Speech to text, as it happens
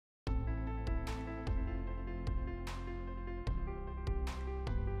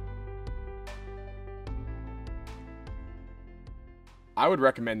I would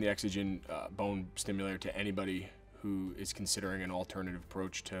recommend the EXOGEN bone stimulator to anybody who is considering an alternative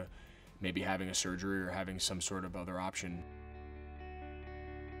approach to maybe having a surgery or having some sort of other option.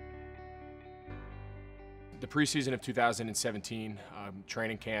 The preseason of 2017,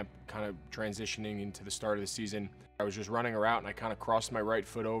 training camp, kind of transitioning into the start of the season, I was just running a route and I kind of crossed my right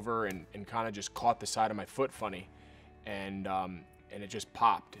foot over and kind of just caught the side of my foot funny, and it just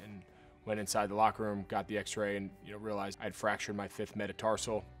popped. And went inside the locker room, got the X-ray, and realized I'd fractured my 5th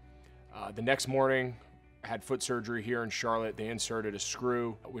metatarsal. The next morning, I had foot surgery here in Charlotte. They inserted a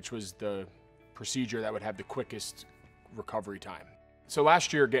screw, which was the procedure that would have the quickest recovery time. So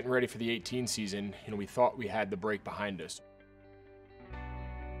last year, getting ready for the 18 season, we thought we had the break behind us.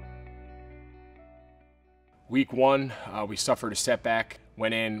 Week 1, we suffered a setback,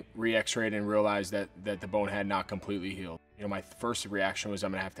 went in, re-x-rayed, and realized that the bone had not completely healed. My first reaction was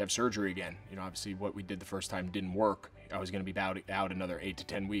I'm gonna have to have surgery again. Obviously what we did the first time didn't work. I was gonna be out another 8 to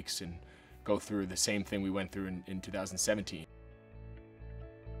 10 weeks and go through the same thing we went through in 2017.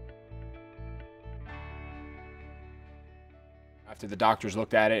 After the doctors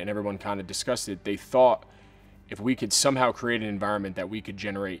looked at it and everyone kind of discussed it, they thought if we could somehow create an environment that we could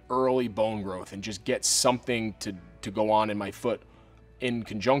generate early bone growth and just get something to go on in my foot in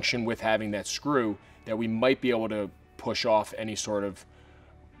conjunction with having that screw, that we might be able to push off any sort of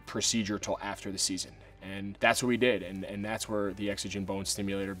procedure till after the season. And that's what we did, and that's where the EXOGEN bone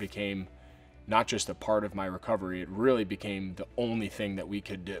stimulator became not just a part of my recovery, it really became the only thing that we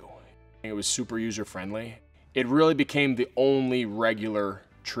could do. It was super user-friendly. It really became the only regular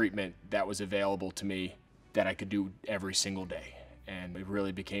treatment that was available to me that I could do every single day. And it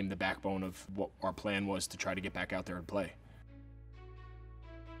really became the backbone of what our plan was to try to get back out there and play.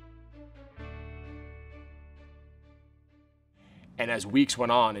 And as weeks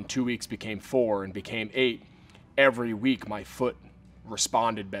went on, and 2 weeks became 4 and became 8, every week my foot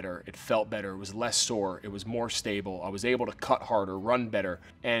responded better, it felt better, it was less sore, it was more stable, I was able to cut harder, run better,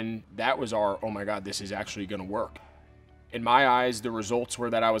 and that was our, oh my God, this is actually gonna work. In my eyes, the results were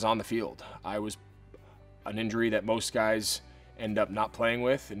that I was on the field. I was an injury that most guys end up not playing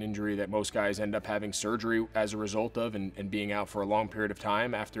with, an injury that most guys end up having surgery as a result of and being out for a long period of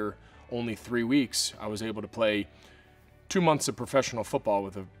time. After only 3 weeks, I was able to play 2 months of professional football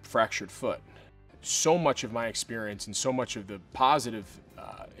with a fractured foot. So much of my experience and so much of the positive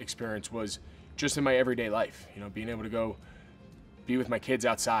experience was just in my everyday life. Being able to go be with my kids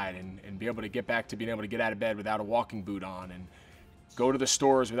outside and be able to get back to being able to get out of bed without a walking boot on and go to the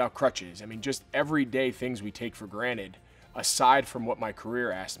stores without crutches. I mean, just everyday things we take for granted, aside from what my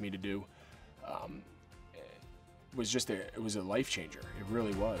career asked me to do, it was a life changer. It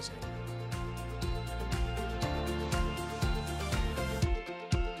really was.